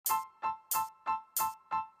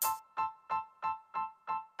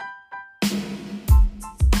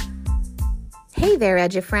Hey there,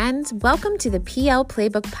 EduFriends. Welcome to the PL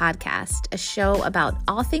Playbook Podcast, a show about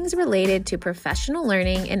all things related to professional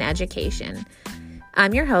learning and education.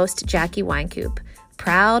 I'm your host, Jackie Weinkoop,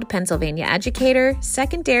 proud Pennsylvania educator,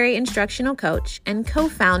 secondary instructional coach, and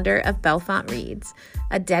co-founder of Bellefonte Reads,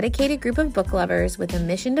 a dedicated group of book lovers with a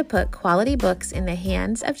mission to put quality books in the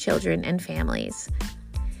hands of children and families.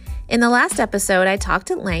 In the last episode, I talked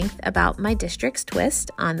at length about my district's twist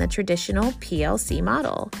on the traditional PLC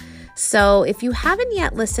model. So if you haven't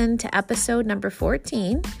yet listened to episode number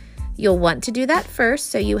 14, you'll want to do that first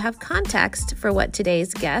so you have context for what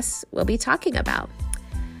today's guests will be talking about.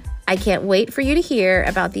 I can't wait for you to hear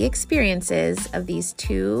about the experiences of these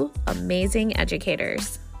two amazing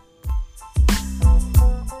educators.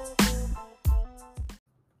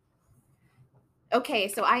 Okay,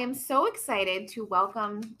 so I am so excited to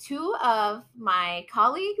welcome two of my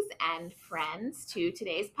colleagues and friends to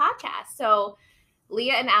today's podcast. So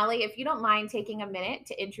Leah and Ally, if you don't mind taking a minute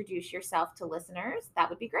to introduce yourself to listeners, that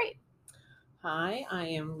would be great. Hi, I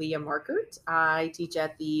am Leah Markert. I teach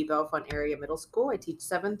at the Bellefonte area middle school. I teach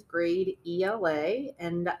 7th grade ELA,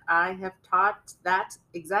 and I have taught that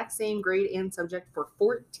exact same grade and subject for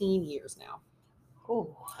 14 years now.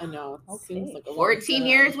 Oh, I know. It seems like a 14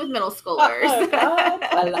 years with middle schoolers.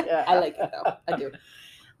 I like it though. I do.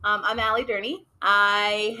 I'm Ally Durney.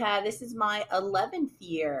 This is my 11th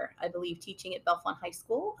year, I believe, teaching at Bellefonte High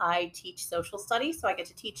School. I teach social studies, so I get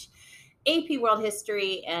to teach AP World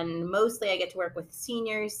History, and mostly I get to work with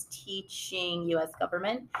seniors teaching U.S.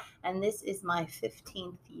 government. And this is my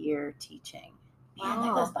 15th year teaching. Man,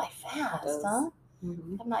 that goes by fast, huh?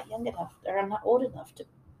 Mm-hmm. I'm not young enough, or I'm not old enough to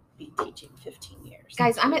be teaching 15 years.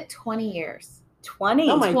 Guys, I'm at 20 years. 20?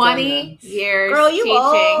 Oh my 20 goodness. Years Girl, you teaching.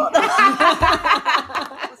 Old.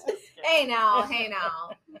 Hey now.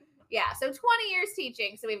 Yeah, so 20 years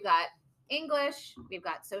teaching. So we've got English, we've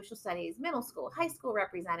got social studies, middle school, high school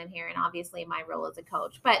represented here, and obviously my role as a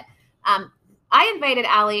coach. But I invited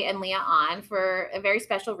Ally and Leah on for a very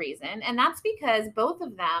special reason, and that's because both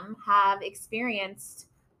of them have experienced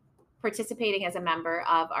participating as a member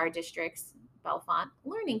of our district's Bellefonte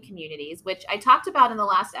learning communities, which I talked about in the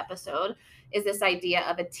last episode, is this idea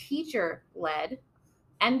of a teacher-led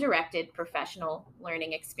and directed professional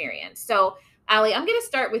learning experience. So, Ally, I'm going to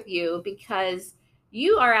start with you because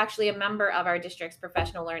you are actually a member of our district's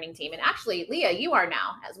professional learning team. And actually, Leah, you are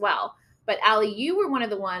now as well. But Ally, you were one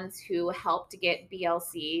of the ones who helped get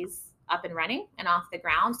BLCs up and running and off the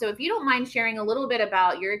ground. So if you don't mind sharing a little bit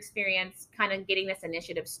about your experience kind of getting this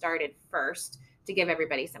initiative started first to give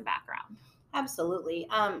everybody some background. Absolutely.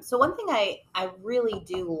 So one thing I really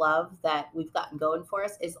do love that we've gotten going for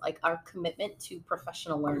us is like our commitment to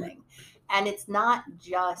professional learning. And it's not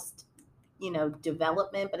just,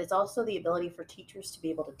 development, but it's also the ability for teachers to be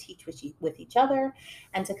able to teach with each other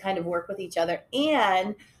and to kind of work with each other,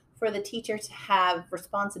 and for the teacher to have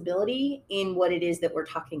responsibility in what it is that we're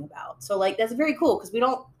talking about. So like, that's very cool because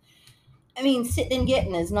sitting and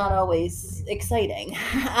getting is not always exciting.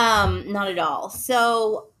 Not at all.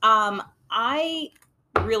 So, I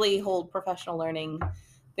really hold professional learning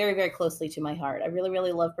very, very closely to my heart. I really,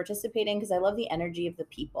 really love participating because I love the energy of the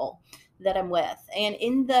people that I'm with. And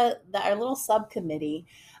in our little subcommittee,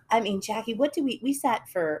 Jackie, what do we sat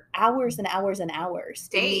for hours and hours and hours.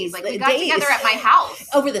 Days. Like we got together at my house.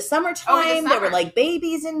 Over the summertime, there were like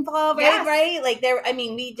babies involved, yes. right? Like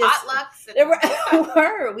we just. Potlucks. There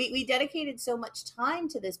were. We dedicated so much time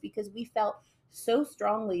to this because we felt so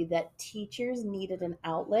strongly that teachers needed an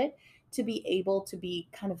outlet to be able to be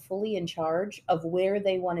kind of fully in charge of where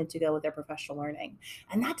they wanted to go with their professional learning.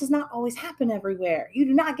 And that does not always happen everywhere. You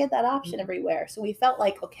do not get that option everywhere. So we felt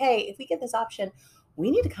like, okay, if we get this option,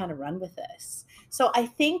 we need to kind of run with this. So I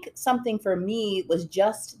think something for me was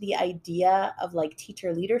just the idea of like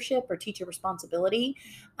teacher leadership or teacher responsibility,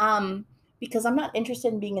 because I'm not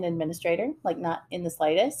interested in being an administrator, like not in the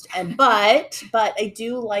slightest. But I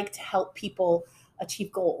do like to help people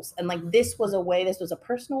achieve goals. And like this was a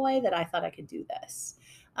personal way that I thought I could do this.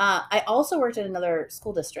 I also worked at another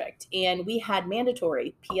school district, and we had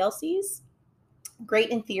mandatory PLCs,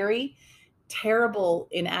 great in theory, terrible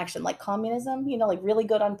in action, like communism, like really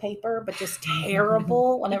good on paper, but just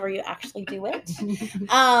terrible whenever you actually do it.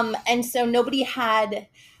 And so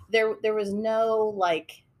there was no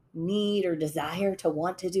like need or desire to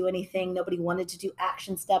want to do anything. Nobody wanted to do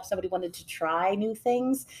action steps. Nobody wanted to try new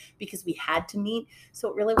things because we had to meet. So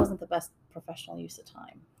it really wasn't the best professional use of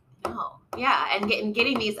time. No. Yeah. And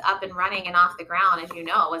getting these up and running and off the ground, as you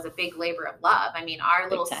know, was a big labor of love. Our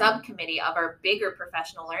little subcommittee of our bigger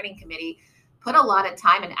professional learning committee put a lot of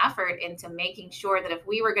time and effort into making sure that if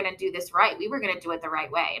we were going to do this right, we were going to do it the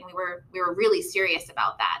right way. And we were really serious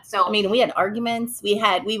about that. So, I mean, we had arguments.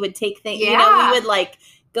 We would take things, Yeah. we would like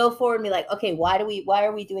go forward and be like, okay, why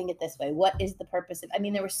are we doing it this way? What is the purpose of, I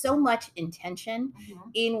mean, there was so much intention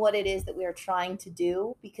in what it is that we were trying to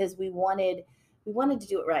do, because we wanted to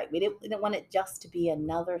do it right. We didn't want it just to be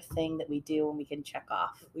another thing that we do and we can check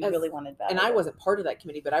off. We really wanted that. And I wasn't part of that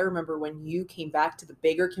committee, but I remember when you came back to the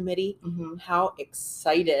bigger committee, how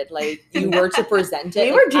excited like you were to present it.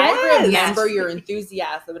 We were jazzed. I remember your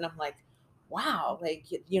enthusiasm, and I'm like, wow, like,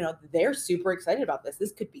 they're super excited about this.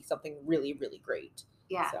 This could be something really, really great.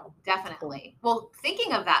 Yeah, so, definitely. Well,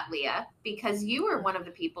 thinking of that, Leah, because you were one of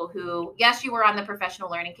the people who, yes, you were on the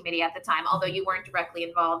professional learning committee at the time, although you weren't directly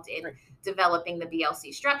involved in developing the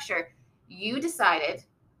BLC structure, you decided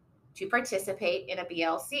to participate in a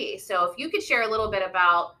BLC. So if you could share a little bit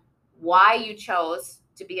about why you chose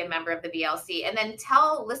to be a member of the BLC, and then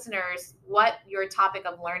tell listeners what your topic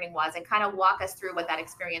of learning was, and kind of walk us through what that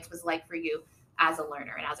experience was like for you as a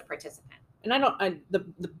learner and as a participant. And the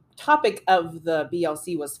topic of the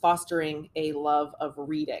BLC was fostering a love of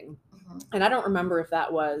reading. And I don't remember if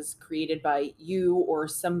that was created by you or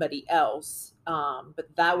somebody else, but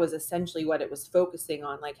that was essentially what it was focusing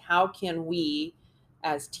on. Like, how can we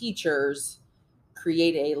as teachers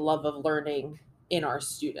create a love of learning in our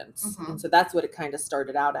students? And so that's what it kind of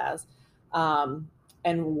started out as.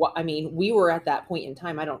 We were at that point in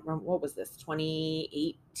time, I don't remember, what was this,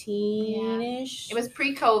 2018-ish? It was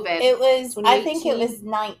pre-COVID. It was, I think it was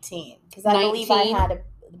 19, because I believe I had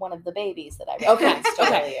one of the babies that I referenced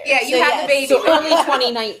earlier. Yeah, you had the baby. So early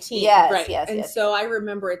 2019. Yes, right. yes. And so I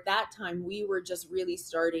remember at that time, we were just really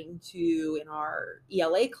starting to, in our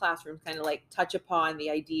ELA classroom, kind of like touch upon the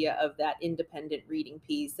idea of that independent reading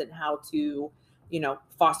piece and how to,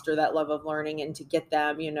 foster that love of learning and to get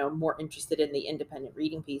them, more interested in the independent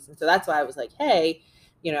reading piece. And so that's why I was like, hey,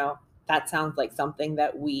 that sounds like something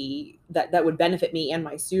that that would benefit me and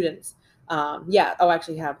my students.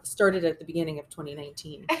 Actually have started at the beginning of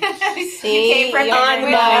 2019. See, you came from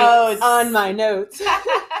on my notes.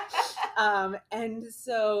 And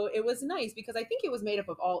so it was nice because I think it was made up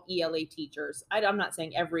of all ELA teachers. I'm not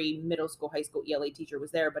saying every middle school, high school ELA teacher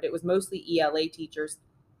was there, but it was mostly ELA teachers.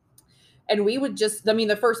 And we would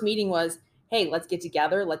the first meeting was, hey, let's get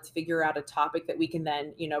together. Let's figure out a topic that we can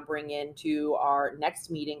then, bring into our next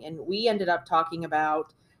meeting. And we ended up talking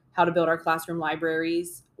about how to build our classroom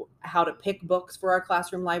libraries, how to pick books for our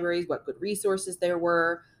classroom libraries, what good resources there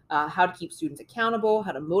were, how to keep students accountable,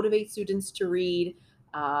 how to motivate students to read,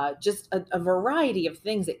 just a variety of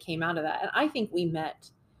things that came out of that. And I think we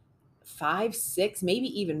met 5, 6, maybe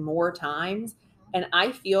even more times. And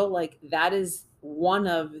I feel like that is one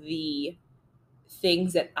of the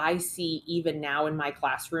things that I see even now in my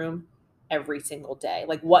classroom every single day.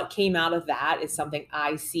 Like, what came out of that is something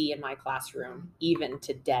I see in my classroom even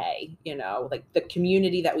today, like the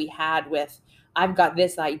community that we had with, I've got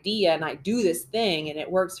this idea and I do this thing and it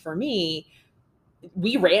works for me.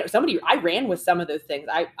 I ran with some of those things.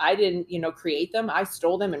 I didn't, create them. I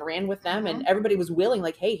stole them and ran with them, and everybody was willing,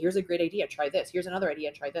 like, hey, here's a great idea. Try this. Here's another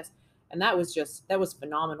idea. Try this. And that was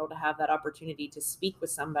phenomenal to have that opportunity to speak with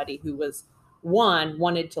somebody who was, one,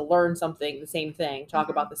 wanted to learn something, the same thing, talk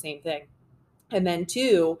about the same thing. And then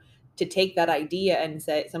 2, to take that idea and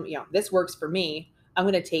say, this works for me. I'm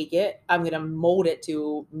going to take it. I'm going to mold it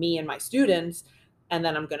to me and my students, and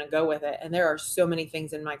then I'm going to go with it. And there are so many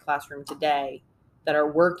things in my classroom today that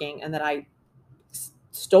are working and that I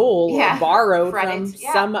stole or borrowed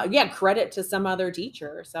from credit to some other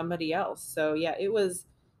teacher or somebody else. So it was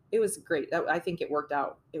great. I think it worked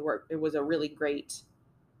out. It was a really great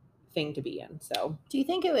thing to be in. So do you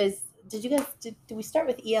think it was, did we start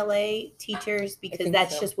with ELA teachers? Because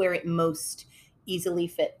that's just where it most easily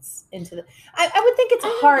fits into the, I would think it's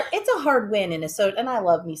a hard win in and I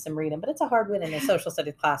love me some reading, but it's a hard win in a social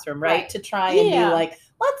studies classroom, right? To try and do like,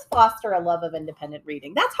 let's foster a love of independent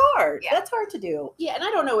reading. That's hard. That's hard to do. Yeah. And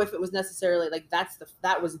I don't know if it was necessarily like,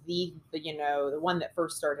 that was the one that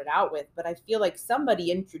first started out with, but I feel like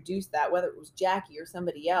somebody introduced that, whether it was Jackie or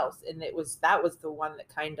somebody else. And that was the one that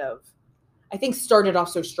kind of, I think, started off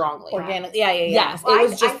so strongly. Organic. Yeah. Yes. Well,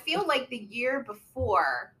 I feel like the year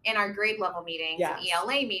before in our grade level meetings and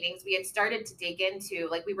ELA meetings, we had started to dig into,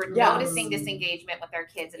 like, we were noticing disengagement with our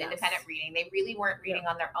kids in independent reading. They really weren't reading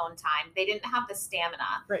on their own time. They didn't have the stamina.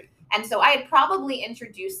 Right. And so I had probably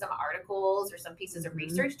introduced some articles or some pieces of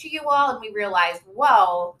research to you all, and we realized,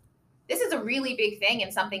 whoa, this is a really big thing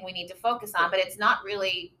and something we need to focus on, but it's not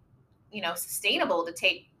really, sustainable to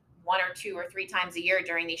take 1 or 2 or 3 times a year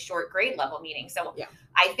during these short grade level meetings. So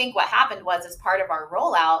I think what happened was, as part of our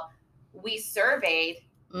rollout, we surveyed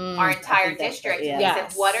our I entire think that's district. right, And we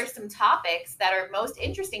Yes. said, what are some topics that are most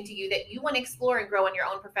interesting to you that you want to explore and grow in your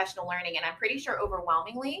own professional learning? And I'm pretty sure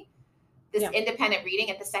overwhelmingly, this independent reading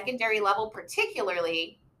at the secondary level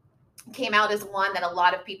particularly came out as one that a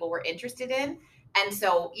lot of people were interested in. And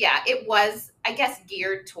so, it was, I guess,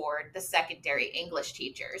 geared toward the secondary English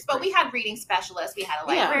teachers. But we had reading specialists, we had a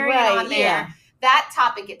librarian on there. Yeah. That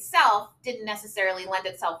topic itself didn't necessarily lend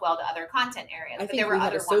itself well to other content areas. I but think there were we had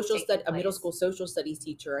other a middle school social studies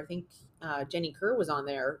teacher. I think Jenny Kerr was on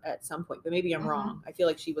there at some point, but maybe I'm wrong. I feel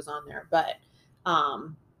like she was on there, but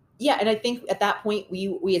and I think at that point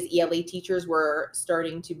we as ELA teachers were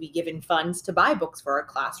starting to be given funds to buy books for our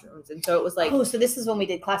classrooms, and so it was like, so this is when we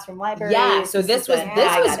did classroom libraries. yeah. So this was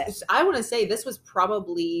I want to say this was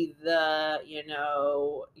probably the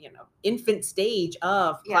infant stage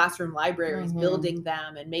of classroom libraries, building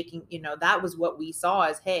them and making that was what we saw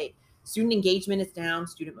as, hey, student engagement is down,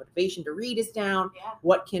 student motivation to read is down. Yeah.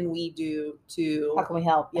 What can we do to? How can we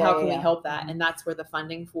help? We help that? And that's where the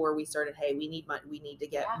funding for we started. Hey, we need money. We need to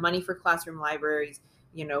get money for classroom libraries.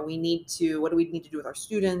 We need to. What do we need to do with our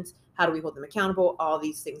students? How do we hold them accountable? All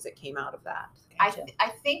these things that came out of that. Gotcha. I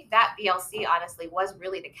think that BLC honestly was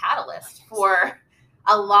really the catalyst for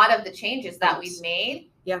a lot of the changes that we've made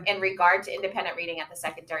in regard to independent reading at the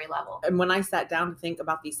secondary level. And when I sat down to think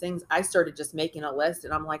about these things, I started just making a list,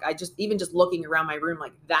 and I'm like, even just looking around my room,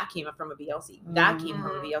 like that came up from a BLC, that came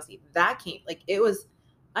from a BLC, that came, like it was,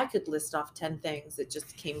 I could list off 10 things that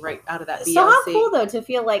just came right out of that BLC. So how cool though to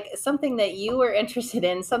feel like something that you were interested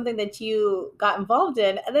in, something that you got involved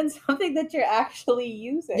in, and then something that you're actually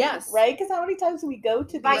using. Yes. Right? Because how many times we go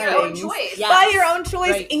to by these your own things, choice. by your own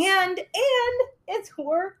choice, Right. and it's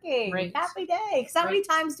working. Right. Happy day. Because how many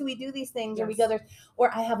times do we do these things, or we go there,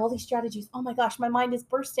 or I have all these strategies. Oh my gosh, my mind is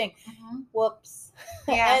bursting. Whoops.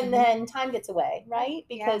 Yeah. And then time gets away, right?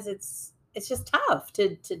 Because it's just tough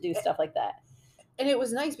to do stuff like that. And it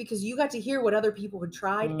was nice because you got to hear what other people had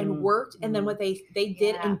tried and worked, and then what they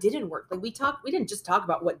did and didn't work. Like we didn't just talk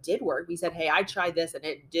about what did work. We said, hey, I tried this and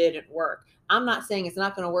it didn't work. I'm not saying it's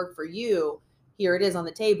not going to work for you. Here it is on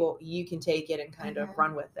the table. You can take it and kind of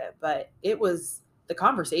run with it. But the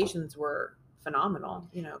conversations were phenomenal,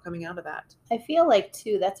 coming out of that. I feel like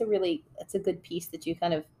too, that's a good piece that you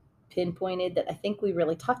kind of pinpointed that I think we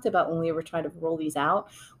really talked about when we were trying to roll these out,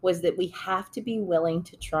 was that we have to be willing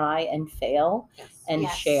to try and fail and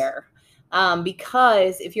share.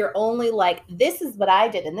 Because if you're only like, this is what I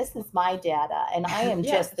did and this is my data and I am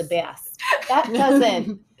just the best, that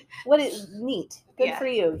doesn't, what is neat. Good for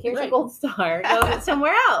you. Here's your gold star. Go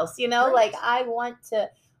somewhere else, like I want to,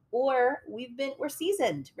 or we're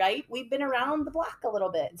seasoned, right? We've been around the block a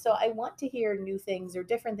little bit. So I want to hear new things or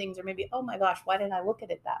different things, or maybe, oh my gosh, why didn't I look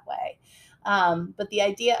at it that way? But the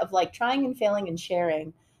idea of like trying and failing and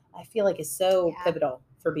sharing, I feel like is so pivotal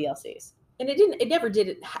for BLCs. And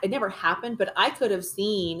it never happened, but I could have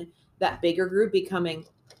seen that bigger group becoming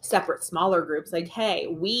separate, smaller groups. Like, hey,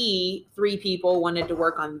 we 3 people wanted to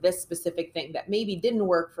work on this specific thing that maybe didn't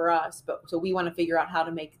work for us, but so we want to figure out how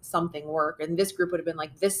to make something work. And this group would have been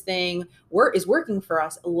like, this thing is working for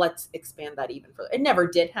us. Let's expand that even further. It never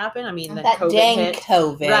did happen. I mean, that COVID dang hit.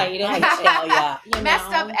 COVID, right? I tell ya,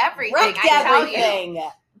 messed up everything. wrecked I tell everything. you.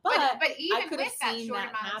 But even I could with have that seen short that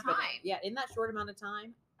amount happen. of time. Yeah, in that short amount of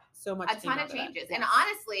time, so much. A ton of changes. Yes. And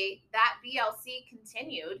honestly, that BLC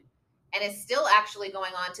continued and is still actually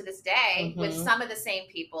going on to this day with some of the same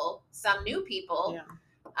people, some new people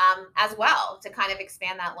as well, to kind of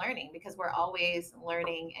expand that learning, because we're always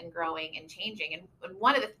learning and growing and changing. And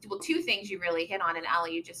one of the 2 things you really hit on, and Ally,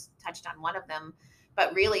 you just touched on one of them,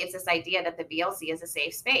 but really it's this idea that the BLC is a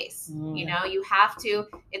safe space. You have to,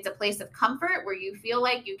 it's a place of comfort where you feel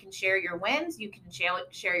like you can share your wins, you can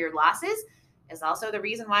share your losses. Is also the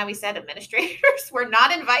reason why we said administrators were not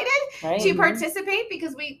invited to participate,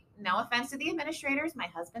 because no offense to the administrators, my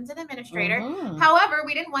husband's an administrator. However,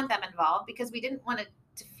 we didn't want them involved because we didn't want it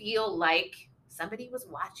to feel like somebody was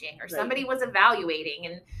watching or somebody was evaluating.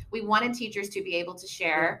 And we wanted teachers to be able to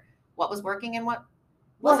share what was working and what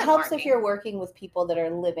wasn't it helps working. If you're working with people that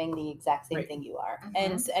are living the exact same thing you are,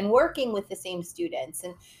 and working with the same students,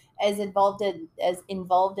 and as involved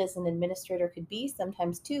as an administrator could be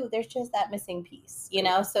sometimes too, there's just that missing piece,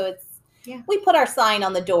 so it's we put our sign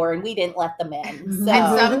on the door and we didn't let them in, so.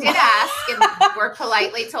 And some did ask and were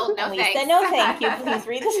politely told no thanks. Said, no thank you, please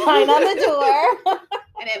read the sign on the door.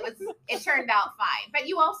 And it turned out fine. But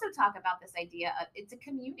you also talk about this idea of it's a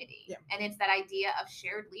community, and it's that idea of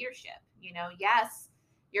shared leadership. Yes,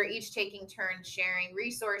 you're each taking turns sharing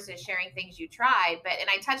resources, sharing things you tried. And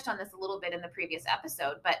I touched on this a little bit in the previous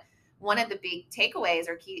episode, but one of the big takeaways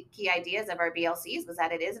or key ideas of our BLCs was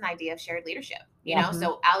that it is an idea of shared leadership. You know,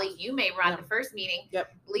 so Ally, you may run the first meeting.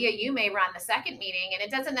 Leah, you may run the second meeting, and it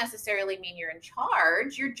doesn't necessarily mean you're in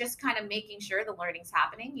charge. You're just kind of making sure the learning's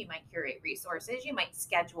happening. You might curate resources. You might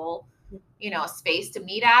schedule, you know, a space to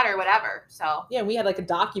meet at or whatever. So yeah, we had like a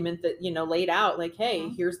document that, you know, laid out like, hey,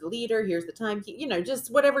 here's the leader, here's the time, you know,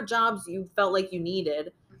 just whatever jobs you felt like you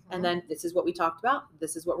needed. And then this is what we talked about.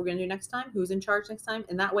 This is what we're going to do next time. Who's in charge next time?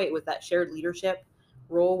 And that way it was that shared leadership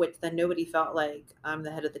role, which then nobody felt like I'm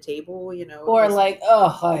the head of the table, you know. Or like,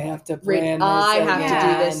 oh, I have to plan this. I have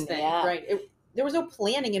to do this thing. Right. There was no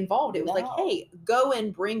planning involved. It was like, hey, go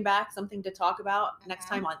and bring back something to talk about next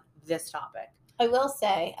time on this topic. I will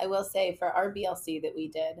say for our BLC that we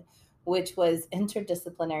did, which was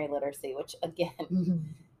interdisciplinary literacy, which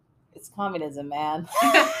again, it's communism, man.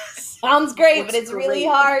 Sounds great, but it's really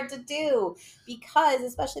hard to do because,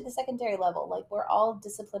 especially the secondary level, like we're all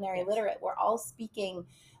disciplinary literate. We're all speaking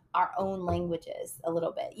our own languages a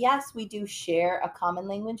little bit. Yes, we do share a common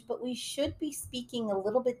language, but we should be speaking a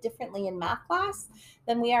little bit differently in math class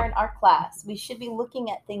than we are in art class. We should be looking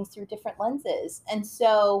at things through different lenses. And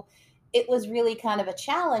so it was really kind of a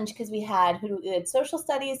challenge because we had social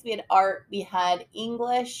studies, we had art, we had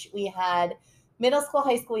English, we had middle school,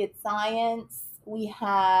 high school, we had science, we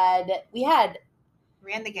ran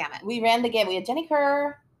the gamut. We had Jenny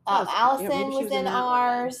Kerr, Allison was in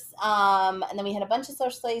ours, and then we had a bunch of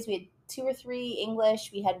social studies. We had 2 or 3 English.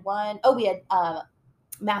 We had we had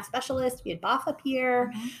math specialists. We had Boff up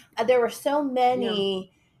here. There were so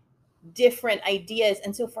many different ideas,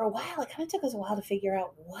 and so for a while, it kind of took us a while to figure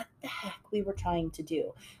out what the heck we were trying to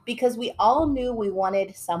do because we all knew we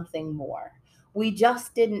wanted something more. We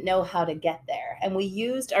just didn't know how to get there. And we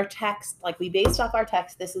used our text, like we based off our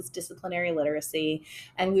text, this is disciplinary literacy.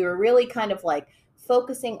 And we were really kind of like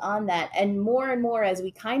focusing on that. And more as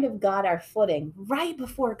we kind of got our footing right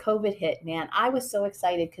before COVID hit, man, I was so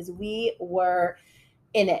excited because we were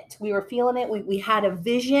in it. We were feeling it. We had a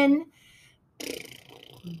vision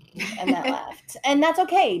and that left. And that's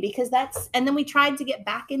okay because and then we tried to get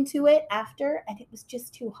back into it after and it was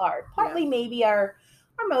just too hard. Partly maybe our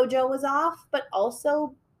mojo was off, but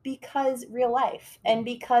also because real life and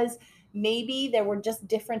because maybe there were just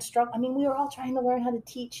different struggles. I mean, we were all trying to learn how to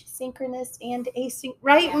teach synchronous and async,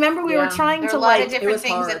 right? Yeah. Remember, we were trying to like different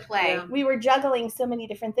things at play. Yeah. We were juggling so many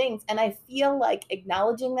different things, and I feel like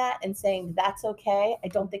acknowledging that and saying that's okay. I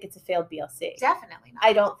don't think it's a failed BLC. Definitely not.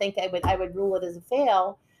 I don't think I would rule it as a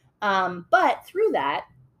fail. But through that,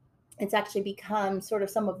 it's actually become sort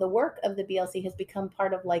of some of the work of the BLC has become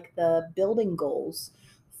part of like the building goals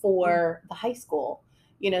for the high school.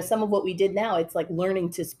 You know, some of what we did now, it's like learning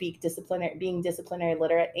to speak being disciplinary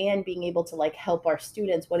literate and being able to like help our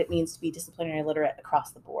students what it means to be disciplinary literate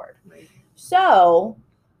across the board. Right. So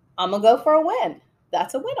I'm going to go for a win.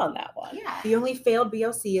 That's a win on that one. Yeah. The only failed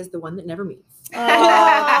BLC is the one that never meets. All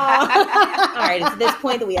right. It's at this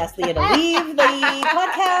point that we ask Leah to leave the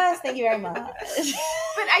podcast. Thank you very much.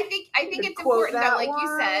 But I think it's important that, like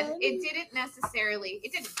you said, it didn't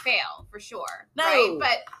fail for sure. No. Right?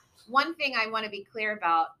 But one thing I want to be clear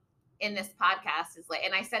about in this podcast is like,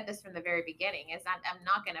 and I said this from the very beginning, is that I'm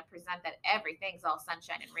not going to present that everything's all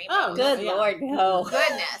sunshine and rainbows. Oh, good Lord, no.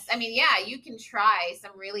 Goodness. I mean, yeah, you can try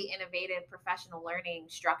some really innovative professional learning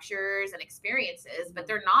structures and experiences, but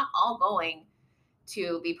they're not all going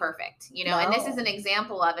to be perfect, you know, and this is an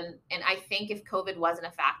example of, and I think if COVID wasn't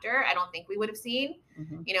a factor, I don't think we would have seen,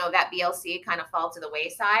 you know, that BLC kind of fall to the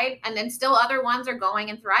wayside. And then still other ones are going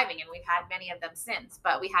and thriving, and we've had many of them since,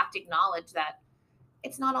 but we have to acknowledge that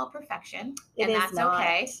it's not all perfection, and that's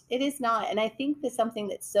okay. It is not. And I think that's something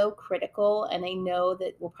that's so critical. And I know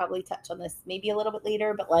that we'll probably touch on this maybe a little bit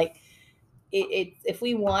later, but like if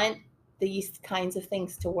we want these kinds of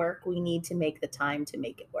things to work, we need to make the time to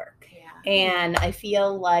make it work. Yeah. And I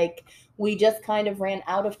feel like we just kind of ran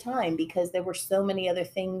out of time because there were so many other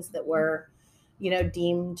things that were, you know,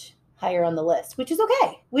 deemed higher on the list, which is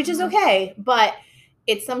okay. But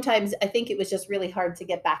it's sometimes, I think it was just really hard to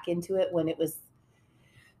get back into it when it's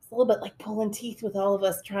a little bit like pulling teeth with all of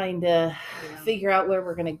us trying to figure out where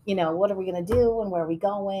we're going to, you know, what are we going to do and where are we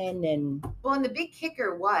going? And the big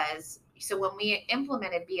kicker was, so when we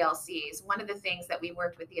implemented BLCs, one of the things that we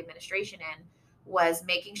worked with the administration in was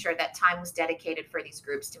making sure that time was dedicated for these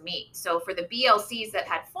groups to meet. So for the BLCs that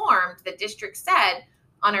had formed, the district said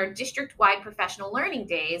on our district-wide professional learning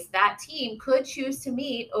days, that team could choose to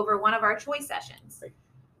meet over one of our choice sessions. Right.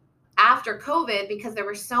 After COVID, because there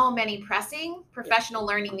were so many pressing professional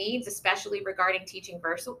learning needs, especially regarding teaching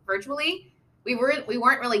virtually, we weren't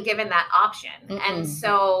really given that option. And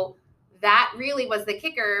so that really was the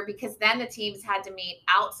kicker, because then the teams had to meet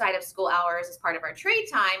outside of school hours as part of our trade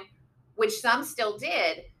time, which some still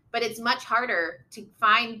did, but it's much harder to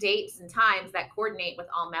find dates and times that coordinate with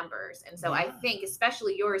all members. And so I think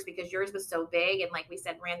especially yours, because yours was so big and like we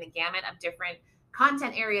said, ran the gamut of different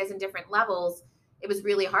content areas and different levels, it was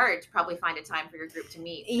really hard to probably find a time for your group to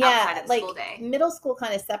meet outside of the school day. Middle school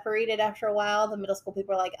kind of separated after a while. The middle school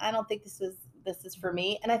people are like, I don't think this is for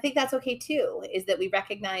me. And I think that's okay too, is that we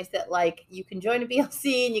recognize that like you can join a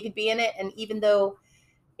BLC and you could be in it. And even though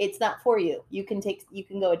it's not for you, you can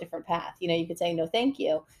go a different path. You could say, no, thank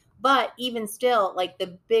you. But even still, like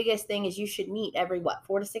the biggest thing is you should meet every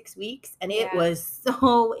 4 to 6 weeks. And it was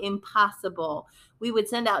so impossible. We would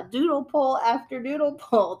send out doodle poll after doodle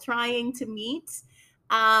poll trying to meet.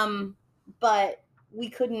 But we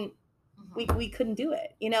couldn't, we couldn't do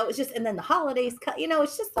it. It's just, and then the holidays,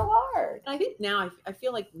 it's just so hard. I think now, I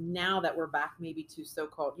feel like now that we're back maybe to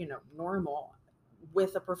so-called, normal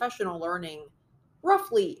with a professional learning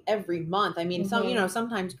roughly every month. I mean,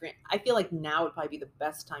 sometimes I feel like now would probably be the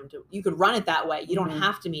best time you could run it that way. You don't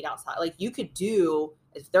have to meet outside. Like you could do,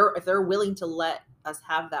 if they're willing to let us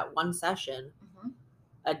have that one session,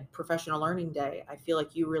 a professional learning day, I feel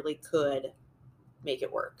like you really could make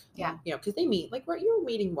it work. Yeah. Because they meet, like, you're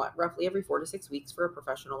meeting roughly every 4 to 6 weeks for a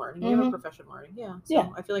professional learning. You have a professional learning. Yeah.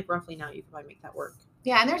 So I feel like roughly now you can probably make that work.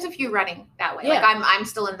 Yeah. And there's a few running that way. Yeah. Like I'm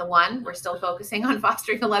still in the one. We're still focusing on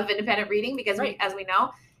fostering a love of independent reading because as we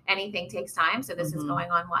know, anything takes time. So this is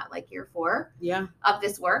going on year 4 of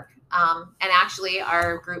this work. And actually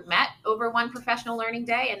our group met over one professional learning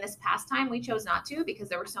day. And this past time we chose not to because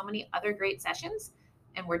there were so many other great sessions.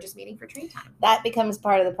 And we're just meeting for trade time. That becomes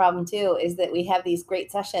part of the problem too, is that we have these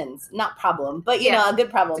great sessions, not problem, but a good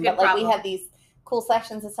problem. We have these cool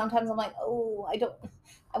sessions that sometimes I'm like, oh,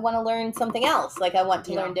 I want to learn something else. Like I want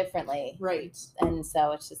to learn differently. Right. And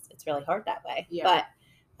so it's really hard that way. Yeah. But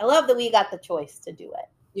I love that we got the choice to do it.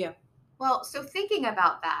 Yeah. Well, so thinking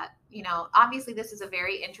about that, obviously this is a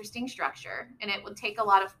very interesting structure and it would take a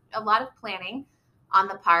lot of planning on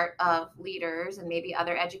the part of leaders and maybe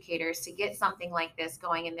other educators to get something like this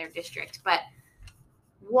going in their district. But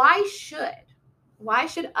why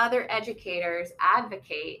should other educators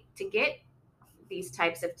advocate to get these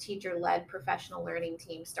types of teacher-led professional learning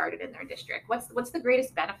teams started in their district? What's the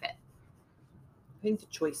greatest benefit? I think the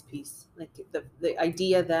choice piece, like the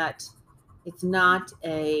idea that it's not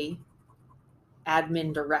a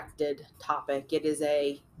admin directed topic.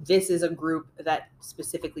 This is a group that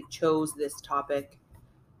specifically chose this topic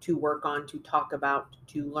to work on, to talk about,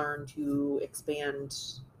 to learn, to expand,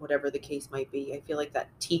 whatever the case might be. I feel like that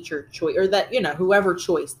teacher choice, or that, whoever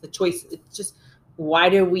choice, the choice, it's just, why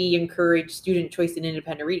do we encourage student choice in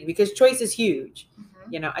independent reading? Because choice is huge.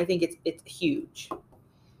 I think it's huge.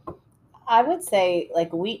 I would say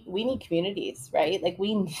like we need communities, right? Like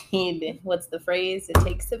we need, what's the phrase? It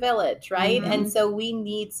takes a village, right? And so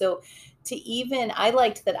I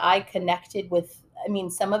liked that I connected with,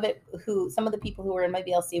 some of the people who were in my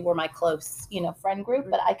BLC were my close, friend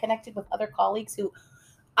group, but I connected with other colleagues who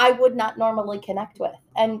I would not normally connect with.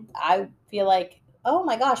 And I feel like, oh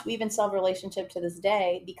my gosh, we even still have a relationship to this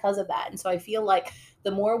day because of that. And so I feel like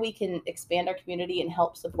the more we can expand our community and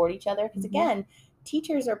help support each other, because again,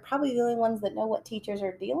 teachers are probably the only ones that know what teachers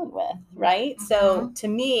are dealing with, right? So to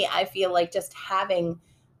me, I feel like just having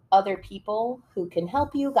other people who can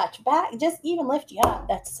help you, got your back, just even lift you up.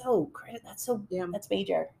 That's so great. That's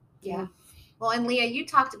major. Yeah. Well, and Leah, you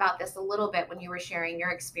talked about this a little bit when you were sharing your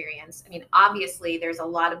experience. Obviously there's a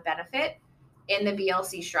lot of benefit in the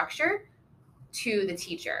BLC structure to the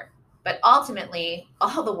teacher, but ultimately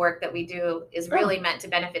all the work that we do is really meant to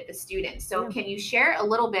benefit the students. So can you share a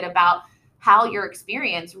little bit about how your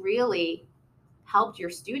experience really helped your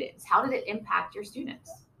students? How did it impact your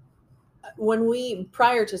students?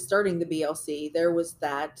 Prior to starting the BLC, there was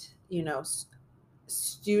that,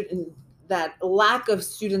 that lack of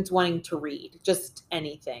students wanting to read just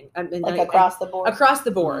anything. Across the board? Across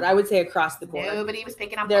the board. I would say across the board. Nobody was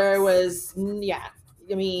picking up There books.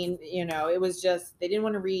 It was just, they didn't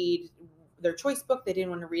want to read their choice book. They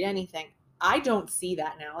didn't want to read anything. I don't see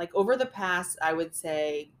that now. Like over the past, I would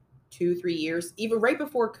say 2-3 years, even right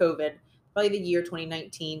before COVID, probably the year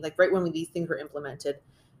 2019, like right when these things were implemented,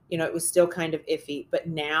 it was still kind of iffy. But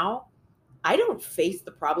now I don't face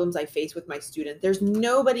the problems I face with my student. There's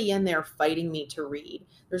nobody in there fighting me to read.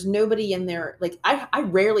 There's nobody in there. Like I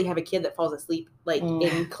rarely have a kid that falls asleep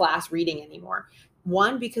in class reading anymore.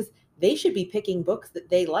 One, because they should be picking books that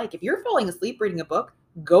they like. If you're falling asleep reading a book,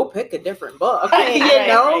 go pick a different book. Right,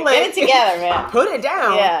 get it together, man. Put it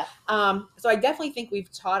down. Yeah. So I definitely think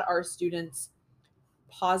we've taught our students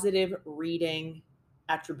positive reading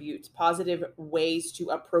attributes, positive ways to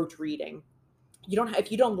approach reading.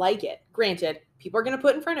 If you don't like it, granted, people are going to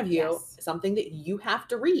put in front of you something that you have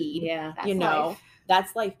to read. Yeah.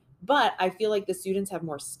 That's life. But I feel like the students have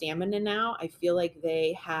more stamina now. I feel like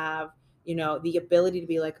they have, the ability to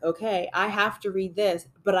be like, okay, I have to read this,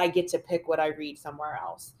 but I get to pick what I read somewhere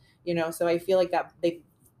else. So I feel like that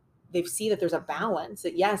they've seen that there's a balance,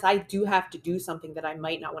 that yes, I do have to do something that I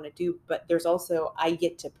might not want to do, but there's also, I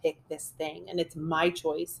get to pick this thing and it's my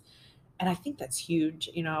choice. And I think that's huge.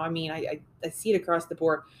 I see it across the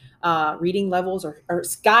board. Reading levels are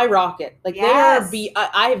skyrocket. Like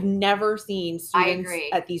I have never seen students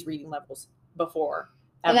at these reading levels before.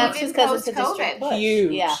 And that's just because it's a district push.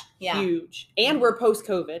 Huge. Huge. And we're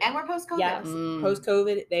post-COVID. Yes.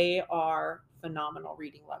 Post-COVID, they are phenomenal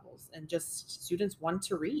reading levels, and just students want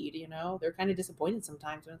to read. They're kind of disappointed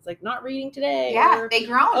sometimes when it's like, not reading today. Or, they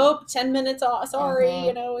grown. 10 minutes off. Sorry.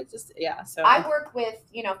 It's just, so I work with,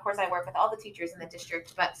 of course I work with all the teachers in the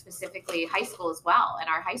district, but specifically high school as well. And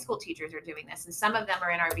our high school teachers are doing this, and some of them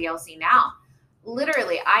are in our BLC now.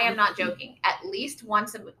 Literally, I am not joking. At least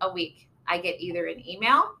once a week, I get either an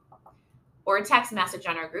email or a text message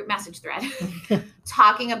on our group message thread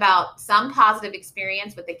talking about some positive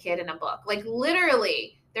experience with a kid in a book. Like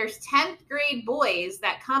literally, there's 10th grade boys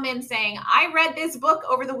that come in saying, I read this book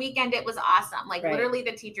over the weekend. It was awesome. Like literally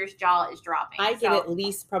the teacher's jaw is dropping. I get at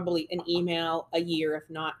least probably an email a year, if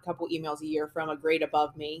not a couple emails a year from a grade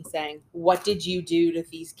above me saying, what did you do to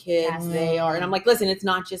these kids? They are. And I'm like, listen, it's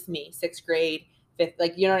not just me, 6th grade, 5th,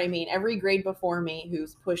 like, you know what I mean? Every grade before me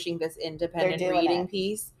who's pushing this independent reading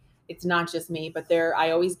piece. It's not just me, but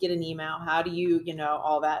I always get an email. How do you,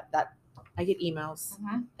 all that I get emails.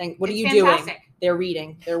 What are you doing? They're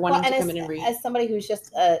reading. They're wanting to come in and read. As somebody who's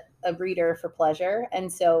just a reader for pleasure, and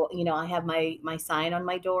so, I have my sign on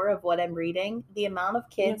my door of what I'm reading, the amount of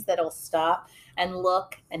kids that'll stop and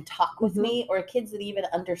look and talk with me, or kids that even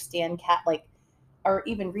understand are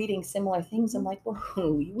even reading similar things. I'm like,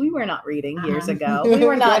 whoa, we were not reading years ago. We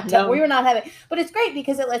were not, we were not having, but it's great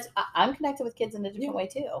because I'm connected with kids in a different way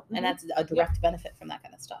too. And that's a direct benefit from that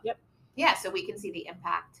kind of stuff. Yeah. So we can see the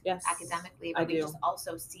impact academically, but we just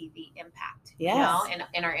also see the impact,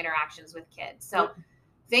 in our interactions with kids. So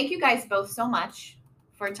thank you guys both so much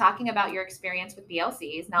for talking about your experience with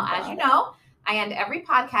BLCs. Now, as you know, I end every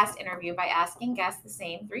podcast interview by asking guests the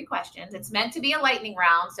same 3 questions. It's meant to be a lightning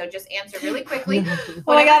round, so just answer really quickly.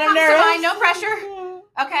 Oh my God, I'm nervous. No pressure.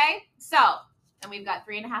 Okay, so, and we've got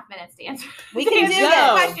 3.5 minutes to answer. We can do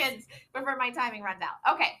the questions before my timing runs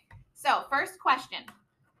out. Okay, so first question.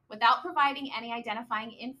 Without providing any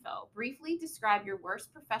identifying info, briefly describe your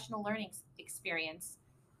worst professional learning experience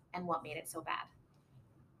and what made it so bad.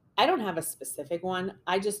 I don't have a specific one.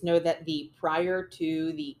 I just know that prior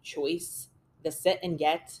to the choice, the sit and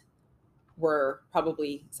get were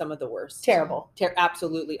probably some of the worst. Terrible.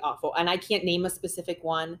 Absolutely awful. And I can't name a specific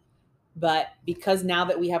one, but because now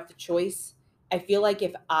that we have the choice, I feel like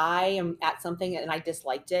if I am at something and I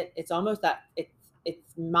disliked it, it's almost that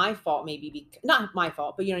it's my fault, maybe not my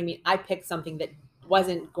fault, but you know what I mean? I picked something that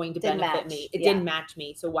wasn't going to benefit me. It didn't match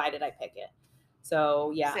me. So why did I pick it?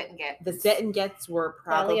 So sit and get. The sit and gets were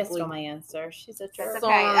probably. Leah stole my answer. She's a jerk. It's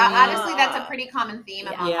okay. Honestly, that's a pretty common theme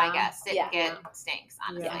among my guests. Sit and get stinks,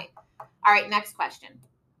 honestly. Yeah. All right, next question.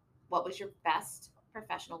 What was your best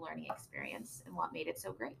professional learning experience and what made it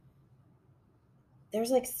so great?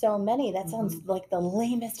 There's so many. That sounds like the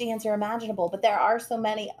lamest answer imaginable, but there are so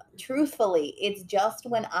many. Truthfully, it's just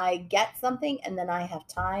when I get something and then I have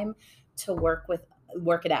time to work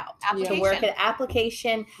it out.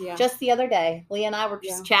 Application. Yeah. Just the other day, Leah and I were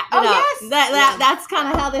just chatting it up. Yes. That's kind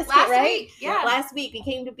of how this went, right? Week. Yeah. Last week it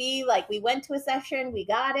came to be we went to a session, we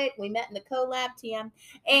got it, we met in the collab TM,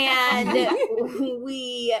 and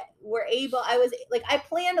we were able. I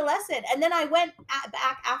planned a lesson, and then I went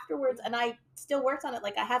back afterwards, and I still worked on it.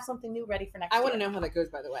 I have something new ready for next year. I want to know how that goes,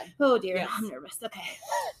 by the way. Oh dear, yes. I'm nervous. Okay.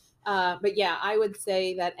 But yeah, I would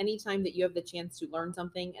say that anytime that you have the chance to learn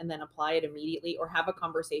something and then apply it immediately, or have a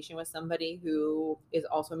conversation with somebody who is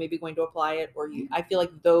also maybe going to apply it, I feel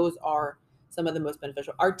like those are some of the most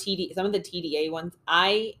beneficial. Some of the TDA ones,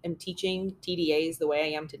 I am teaching TDAs the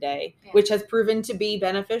way I am today, which has proven to be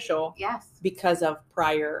beneficial. Yes. Because of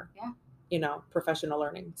prior, professional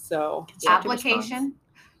learning. So application.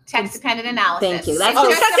 Text-dependent analysis. Thank you. That's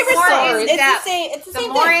constructive response. It's the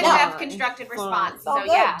same more in-depth constructive response. So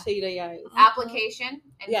application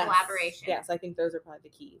and collaboration. Yes, I think those are probably the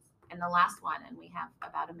keys. And the last one, and we have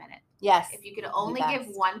about a minute. Yes. If you could only give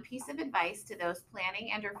one piece of advice to those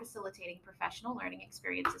planning and or facilitating professional learning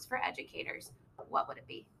experiences for educators, what would it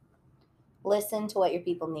be? Listen to what your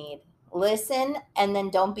people need. listen, and then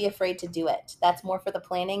don't be afraid to do it. That's more for the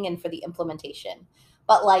planning and for the implementation.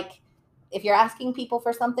 But like, if you're asking people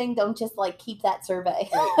for something, don't just like keep that survey.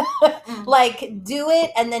 Right. Like, do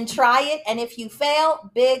it and then try it. And if you fail,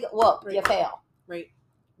 big whoop, you fail. Right.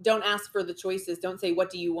 Don't ask for the choices. Don't say, what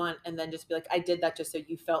do you want? And then just be like, I did that just so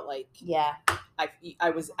you felt like I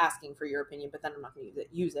was asking for your opinion, but then I'm not going to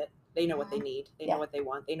use it. They know what they need. They know what they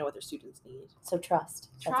want. They know what their students need. So trust.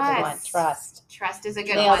 Trust. That's a good one. Trust. Trust is a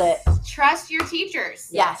good Nailed one. it. Trust your teachers.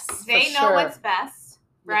 Yes. They know what's best,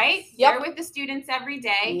 right? Yep. They're with the students every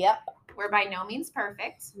day. Yep. We're by no means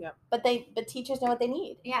perfect. Yep. But teachers know what they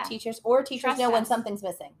need. Yeah. Teachers Trust know when us. something's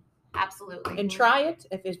missing. Absolutely. And try it.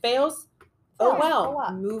 If it fails, Oh, oh well.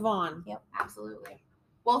 what? Move on. Yep. Absolutely.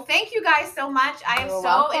 Well, thank you guys so much. I have You're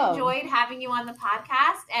so welcome. enjoyed having you on the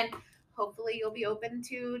podcast, and hopefully you'll be open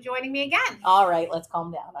to joining me again. All right, let's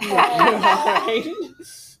calm down. Okay. Right.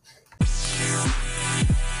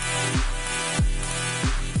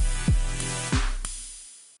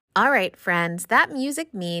 All right, friends, that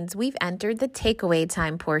music means we've entered the takeaway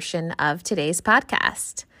time portion of today's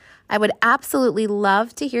podcast. I would absolutely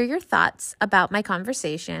love to hear your thoughts about my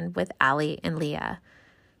conversation with Ally and Leah.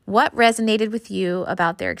 What resonated with you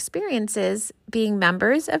about their experiences being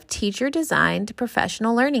members of teacher-designed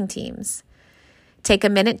professional learning teams? Take a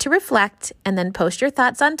minute to reflect and then post your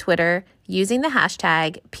thoughts on Twitter using the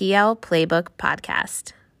hashtag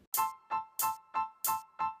PLPlaybookPodcast.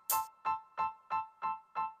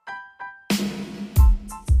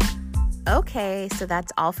 Okay, so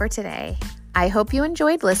that's all for today. I hope you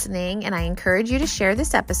enjoyed listening, and I encourage you to share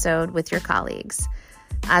this episode with your colleagues.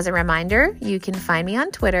 As a reminder, you can find me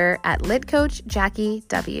on Twitter at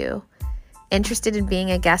LitCoachJackieW. Interested in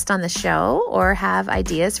being a guest on the show or have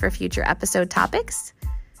ideas for future episode topics?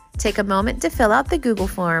 Take a moment to fill out the Google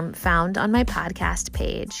form found on my podcast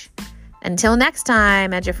page. Until next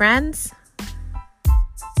time, Edge friends.